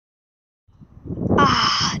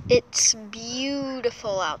It's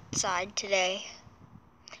beautiful outside today.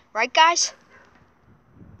 Right, guys?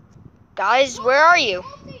 Guys, where are you?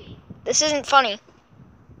 This isn't funny.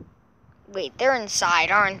 Wait, they're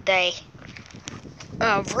inside, aren't they?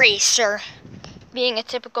 Racer. Being a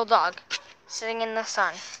typical dog. Sitting in the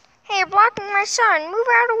sun. Hey, you're blocking my sun. Move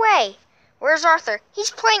out of the way. Where's Arthur?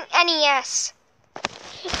 He's playing NES.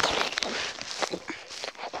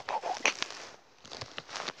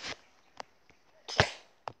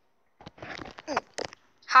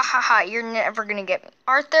 Ha ha ha, you're never gonna get me.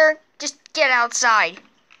 Arthur, just get outside.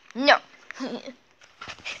 No.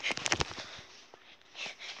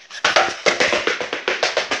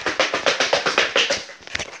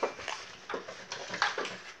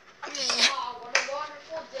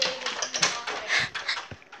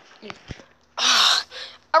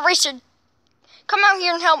 Eraser, come out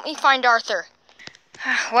here and help me find Arthur.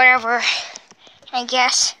 Whatever, I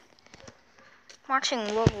guess.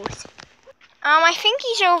 Watching wolves. I think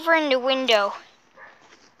he's over in the window.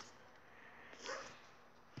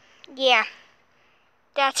 Yeah,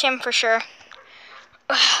 that's him for sure.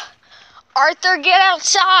 Arthur, get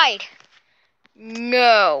outside.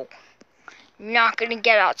 No, not gonna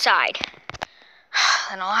get outside.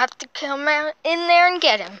 Then I'll have to come out in there and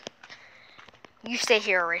get him. You stay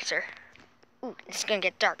here, Eraser. Ooh, it's gonna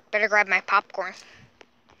get dark. Better grab my popcorn.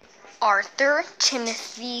 Arthur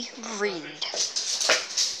Timothy Reed.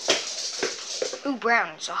 Ooh,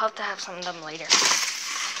 brownies. I'll have to have some of them later.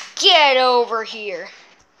 Get over here.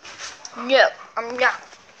 No, I'm not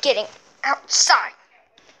getting outside.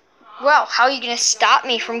 Well, how are you gonna stop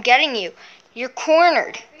me from getting you? You're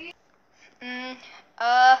cornered.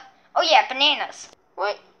 Oh yeah, bananas.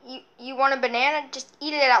 What? You want a banana? Just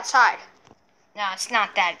eat it outside. No, it's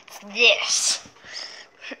not that. It's this.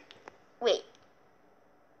 Wait.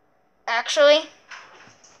 Actually,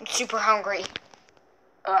 I'm super hungry.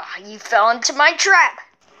 Ugh, you fell into my trap.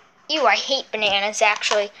 Ew, I hate bananas,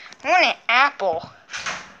 actually. I want an apple.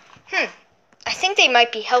 I think they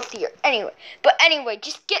might be healthier. But anyway,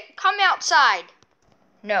 just come outside.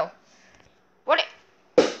 No. What?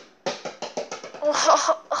 Ow,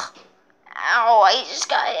 I just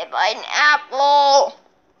got hit by an apple.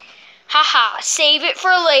 Haha, save it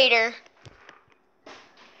for later.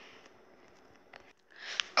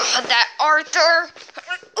 That Arthur.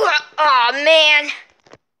 Aw, man.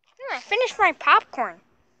 I finished my popcorn.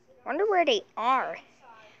 Wonder where they are.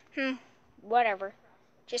 Whatever.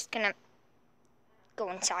 Just gonna go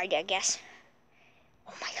inside, I guess.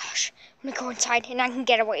 Oh my gosh. I'm gonna go inside and I can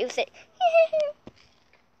get away with it.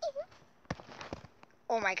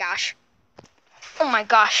 Oh my gosh. Oh my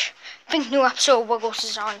gosh. I think new episode of Wiggles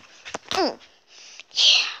is on. Yeah.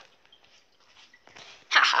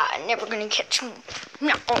 Haha, never gonna catch me. I'm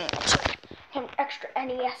not going outside. I have an extra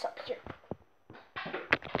NES up here.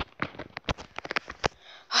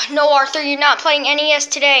 No, Arthur, you're not playing NES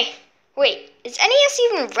today. Wait, is NES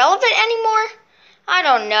even relevant anymore? I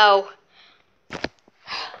don't know.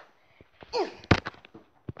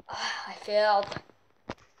 I failed.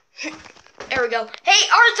 There we go. Hey,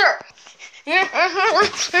 Arthur!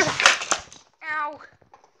 Ow.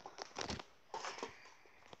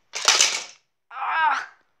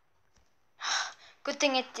 Good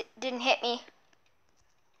thing it didn't hit me.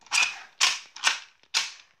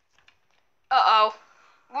 Uh-oh.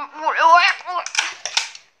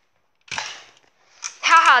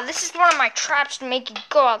 Haha, this is one of my traps to make you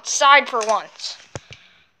go outside for once.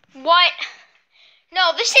 What?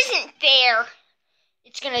 No, this isn't fair.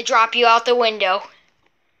 It's gonna drop you out the window.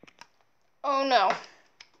 Oh no.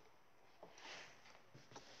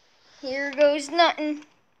 Here goes nothing.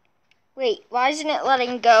 Wait, why isn't it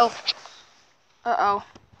letting go? Uh-oh.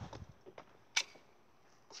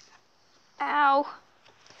 Ow.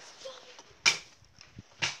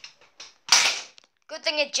 Good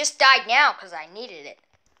thing it just died now, because I needed it.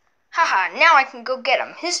 Haha, now I can go get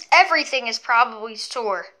him. Everything is probably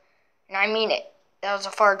sore. And I mean it. That was a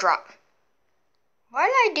far drop. Why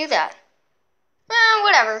did I do that?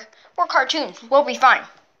 Whatever. We're cartoons. We'll be fine.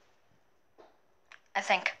 I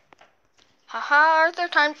think. Haha, Arthur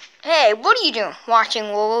time. Hey, what are you doing?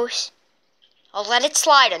 Watching wolves? I'll let it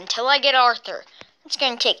slide until I get Arthur. It's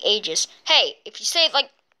gonna take ages. Hey, if you say it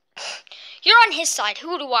like... You're on his side.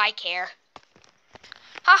 Who do I care?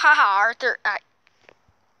 Ha ha ha, Arthur.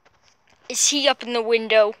 Is he up in the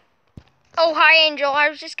window? Oh, hi, Angel. I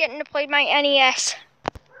was just getting to play my NES.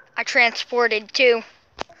 I transported, too.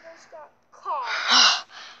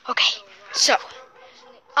 Okay, so,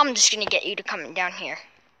 I'm just gonna get you to come down here.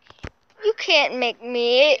 You can't make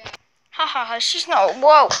me. Ha ha ha, she's not.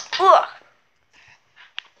 Whoa. Ugh.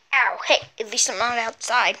 Ow, hey, at least I'm not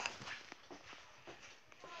outside.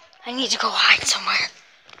 I need to go hide somewhere.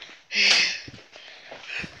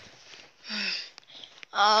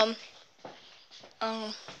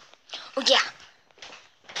 Oh yeah,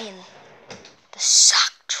 in the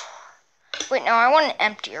sock drawer. Wait, no, I want an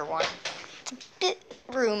emptier one. It's a bit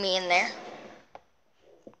roomy in there.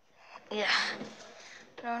 Yeah.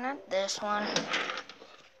 No, not this one.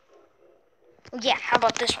 Yeah, how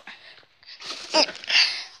about this one?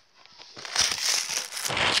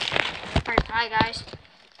 Alright, bye guys.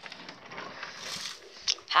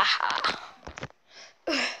 Haha.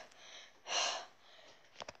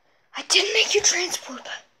 I didn't make you transport,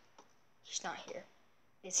 but he's not here,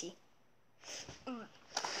 is he?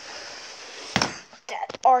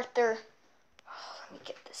 Dad, Arthur. Oh, let me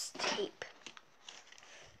get this tape.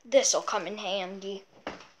 This'll come in handy.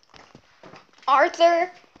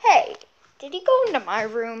 Arthur, hey, did he go into my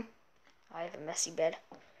room? I have a messy bed.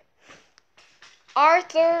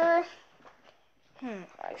 Arthur.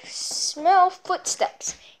 I smell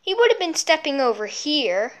footsteps. He would have been stepping over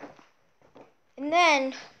here. And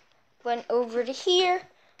then went over to here,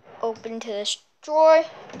 opened to this drawer,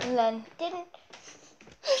 and then didn't.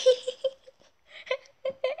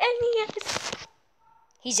 And yes.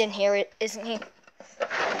 He's in here, isn't he?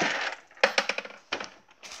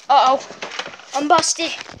 Uh-oh. I'm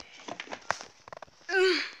busted.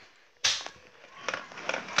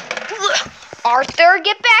 Arthur,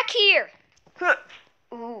 get back here.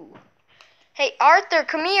 Ooh. Hey, Arthur,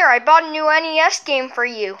 come here. I bought a new NES game for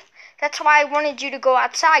you. That's why I wanted you to go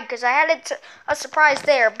outside, because I had a surprise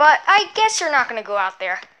there. But I guess you're not going to go out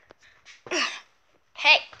there.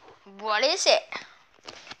 Hey, what is it?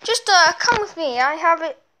 Just come with me. I have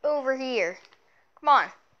it over here. Come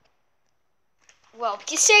on. Well,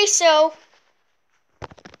 if you say so.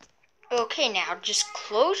 Okay, now just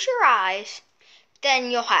close your eyes.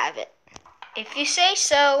 Then you'll have it. If you say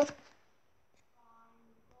so.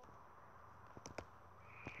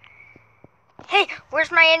 Hey,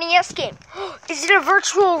 where's my NES game? Is it a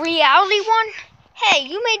virtual reality one? Hey,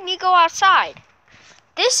 you made me go outside.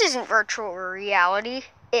 This isn't virtual reality.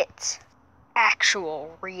 It's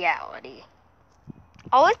actual reality.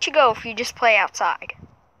 I'll let you go if you just play outside.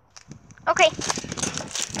 Okay.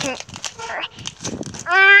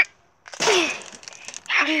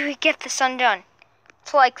 How do we get this undone?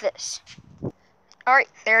 It's like this. Alright,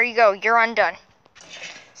 there you go. You're undone.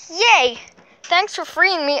 Yay! Thanks for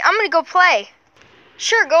freeing me. I'm gonna go play.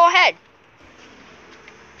 Sure, go ahead.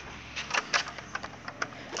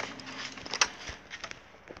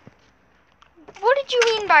 What did you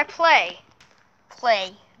mean by play?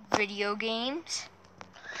 Play video games?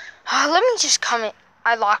 Let me just come in.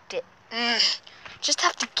 I locked it. Just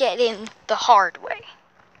have to get in the hard way.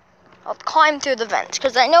 I'll climb through the vents,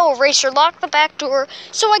 because I know Eraser locked the back door,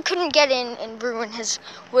 so I couldn't get in and ruin his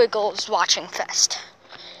Wiggles watching fest.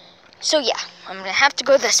 So yeah, I'm going to have to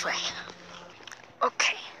go this way.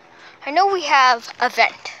 Okay, I know we have a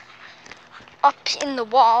vent up in the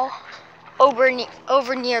wall over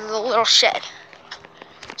near the little shed.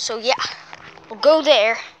 So yeah, we'll go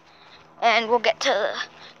there and we'll get to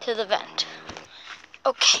the vent.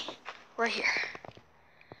 Okay, we're here.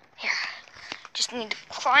 Here, just need to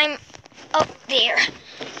climb up there.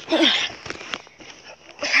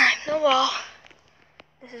 The wall.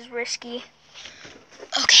 This is risky.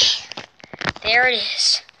 Okay, there it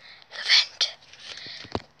is. The vent.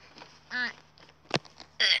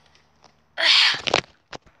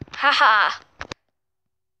 Haha.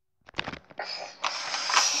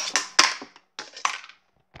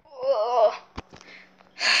 Whoa.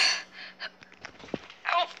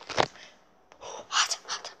 Ow. Hot.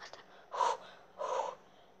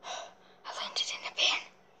 I landed in a pan.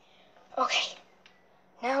 Okay,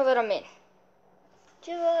 now that I'm in,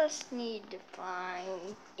 just need to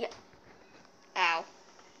find. Yeah. Ow.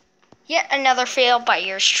 Yet another fail by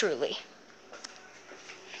yours truly.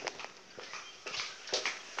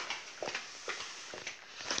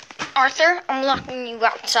 Arthur, I'm locking you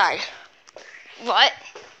outside. What?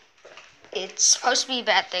 It's supposed to be a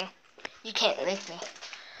bad thing. You can't leave me.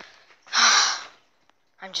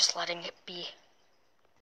 I'm just letting it be.